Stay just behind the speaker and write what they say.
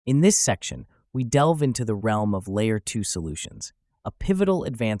In this section, we delve into the realm of Layer 2 solutions, a pivotal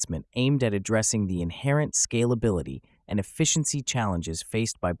advancement aimed at addressing the inherent scalability and efficiency challenges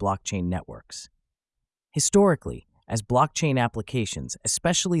faced by blockchain networks. Historically, as blockchain applications,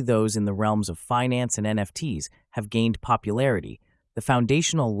 especially those in the realms of finance and NFTs, have gained popularity, the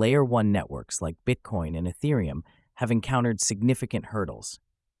foundational Layer 1 networks like Bitcoin and Ethereum have encountered significant hurdles.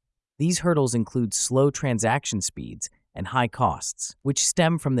 These hurdles include slow transaction speeds and high costs, which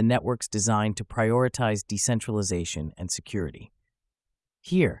stem from the network's design to prioritize decentralization and security.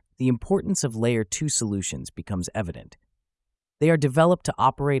 Here, the importance of Layer 2 solutions becomes evident. They are developed to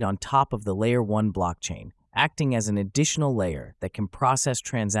operate on top of the Layer 1 blockchain, acting as an additional layer that can process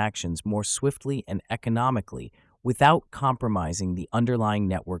transactions more swiftly and economically without compromising the underlying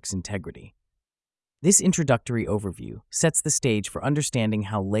network's integrity. This introductory overview sets the stage for understanding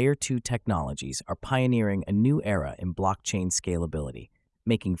how Layer 2 technologies are pioneering a new era in blockchain scalability,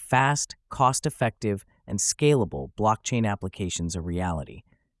 making fast, cost-effective, and scalable blockchain applications a reality,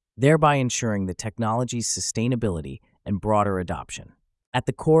 thereby ensuring the technology's sustainability and broader adoption. At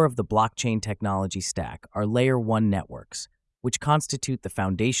the core of the blockchain technology stack are Layer 1 networks, which constitute the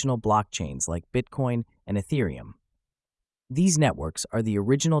foundational blockchains like Bitcoin and Ethereum. These networks are the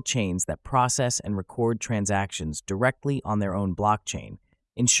original chains that process and record transactions directly on their own blockchain,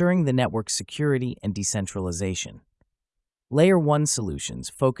 ensuring the network's security and decentralization. Layer 1 solutions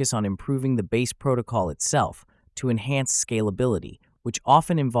focus on improving the base protocol itself to enhance scalability, which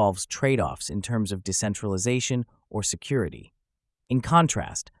often involves trade-offs in terms of decentralization or security. In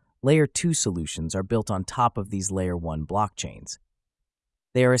contrast, Layer 2 solutions are built on top of these Layer 1 blockchains.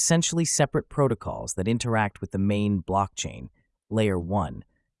 They are essentially separate protocols that interact with the main blockchain, Layer 1,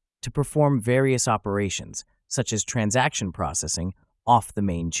 to perform various operations, such as transaction processing, off the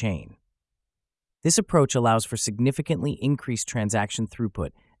main chain. This approach allows for significantly increased transaction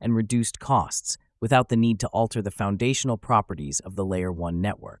throughput and reduced costs without the need to alter the foundational properties of the Layer 1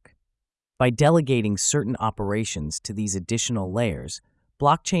 network. By delegating certain operations to these additional layers,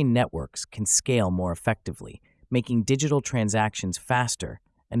 blockchain networks can scale more effectively, making digital transactions faster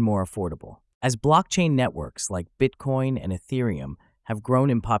and more affordable. As blockchain networks like Bitcoin and Ethereum have grown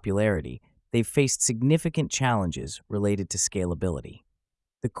in popularity, they've faced significant challenges related to scalability.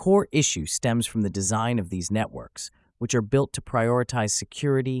 The core issue stems from the design of these networks, which are built to prioritize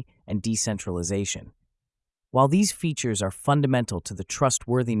security and decentralization. While these features are fundamental to the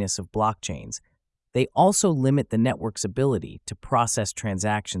trustworthiness of blockchains, they also limit the network's ability to process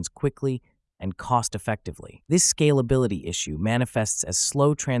transactions quickly and cost-effectively. This scalability issue manifests as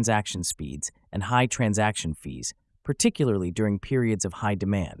slow transaction speeds and high transaction fees, particularly during periods of high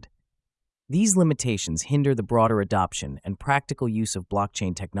demand. These limitations hinder the broader adoption and practical use of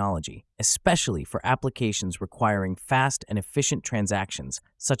blockchain technology, especially for applications requiring fast and efficient transactions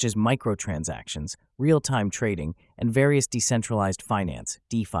such as microtransactions, real-time trading, and various decentralized finance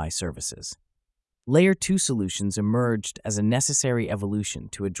 (DeFi) services. Layer 2 solutions emerged as a necessary evolution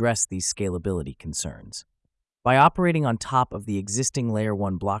to address these scalability concerns. By operating on top of the existing Layer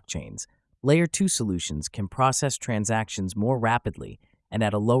 1 blockchains, Layer 2 solutions can process transactions more rapidly and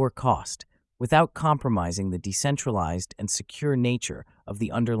at a lower cost, without compromising the decentralized and secure nature of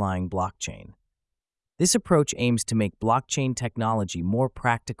the underlying blockchain. This approach aims to make blockchain technology more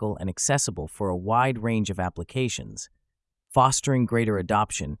practical and accessible for a wide range of applications, fostering greater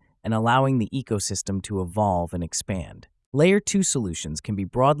adoption and allowing the ecosystem to evolve and expand. Layer 2 solutions can be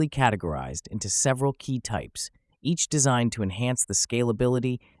broadly categorized into several key types, each designed to enhance the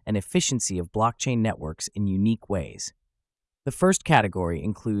scalability and efficiency of blockchain networks in unique ways. The first category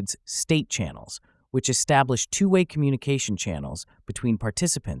includes state channels, which establish two-way communication channels between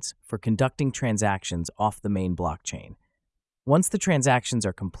participants for conducting transactions off the main blockchain. Once the transactions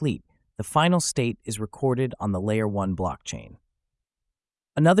are complete, the final state is recorded on the Layer 1 blockchain.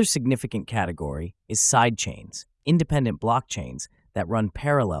 Another significant category is sidechains, independent blockchains that run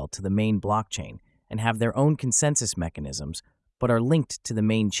parallel to the main blockchain and have their own consensus mechanisms but are linked to the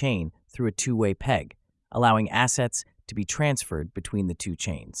main chain through a two-way peg, allowing assets to be transferred between the two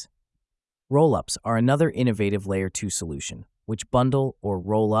chains. Rollups are another innovative Layer 2 solution, which bundle or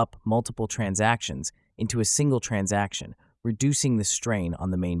roll up multiple transactions into a single transaction, reducing the strain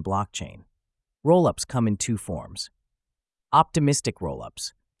on the main blockchain. Rollups come in two forms: optimistic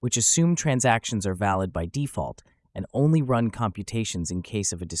rollups, which assume transactions are valid by default and only run computations in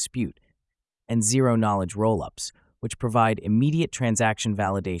case of a dispute, and zero-knowledge rollups, which provide immediate transaction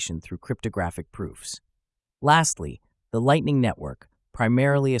validation through cryptographic proofs. Lastly, the Lightning Network,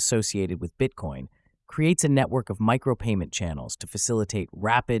 primarily associated with Bitcoin, creates a network of micropayment channels to facilitate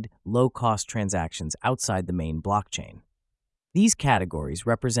rapid, low-cost transactions outside the main blockchain. These categories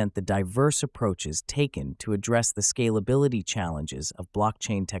represent the diverse approaches taken to address the scalability challenges of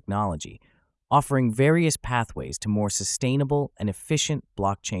blockchain technology, offering various pathways to more sustainable and efficient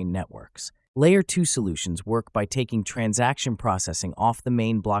blockchain networks. Layer 2 solutions work by taking transaction processing off the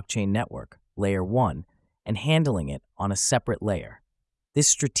main blockchain network, Layer 1, and handling it on a separate layer. This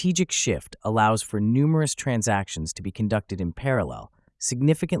strategic shift allows for numerous transactions to be conducted in parallel,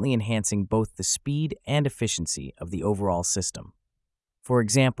 significantly enhancing both the speed and efficiency of the overall system. For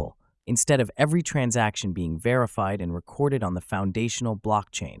example, instead of every transaction being verified and recorded on the foundational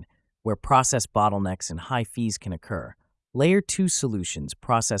blockchain, where process bottlenecks and high fees can occur, Layer 2 solutions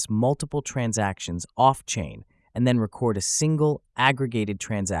process multiple transactions off-chain and then record a single, aggregated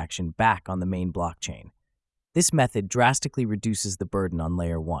transaction back on the main blockchain. This method drastically reduces the burden on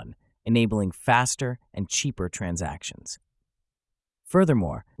Layer 1, enabling faster and cheaper transactions.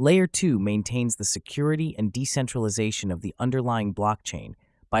 Furthermore, Layer 2 maintains the security and decentralization of the underlying blockchain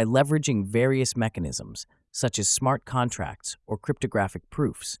by leveraging various mechanisms, such as smart contracts or cryptographic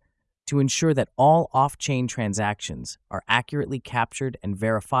proofs, to ensure that all off-chain transactions are accurately captured and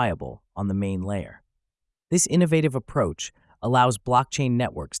verifiable on the main layer. This innovative approach allows blockchain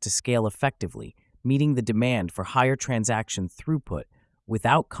networks to scale effectively, meeting the demand for higher transaction throughput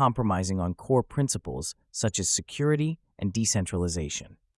without compromising on core principles such as security and decentralization.